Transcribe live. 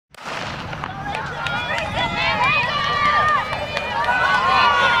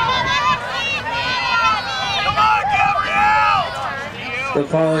The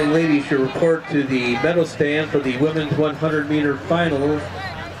following ladies should report to the medal stand for the women's 100-meter finals.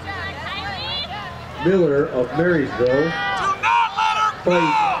 Miller of Marysville,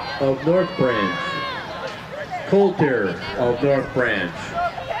 Fight of North Branch, Coulter of North Branch,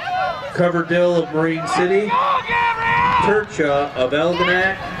 Coverdale of Marine City, Turcha of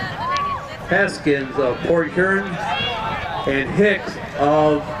Algonac, Haskins of Port Huron, and Hicks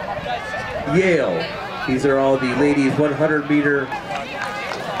of Yale. These are all the ladies 100-meter.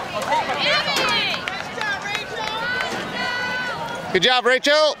 Good job,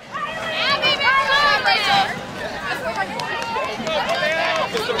 Rachel.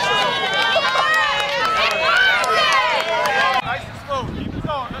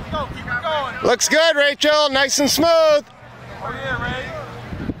 Looks good, Rachel. Nice and smooth. Oh yeah, Ray.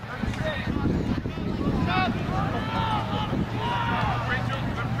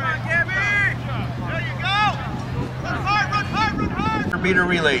 There you go. Run hard, run hard, run hard. 100-meter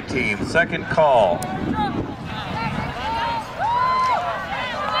relay team, second call.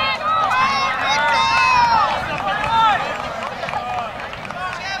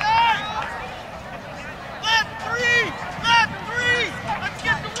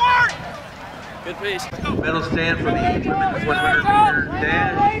 Good piece. Medal stand for the women's 100-meter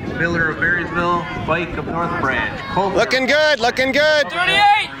dash. Miller of Marysville, Bike of North Branch. Coleman Looking good, looking good.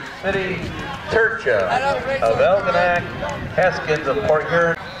 38! City, Turcha of Algonac, Haskins of Port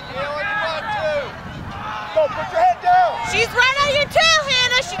Huron. Go, put your head down. She's right on your tail,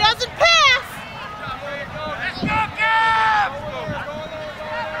 Hannah. She doesn't pass. Let's go, Gab!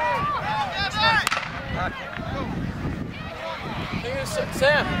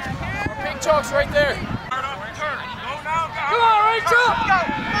 Sam, our pink chalk's right there. Come on, Rachel! Come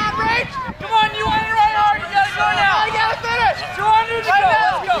on, Rach! Come on, you want it right hard. You gotta go now. You gotta finish! 200 to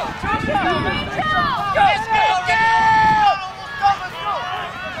go. Let's go. Rachel! Let's go, Gab! Let's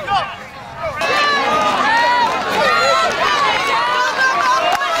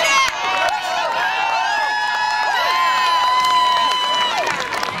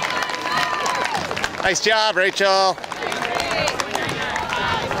go! Nice job, Rachel.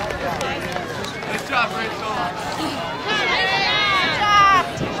 Nice job, Rachel.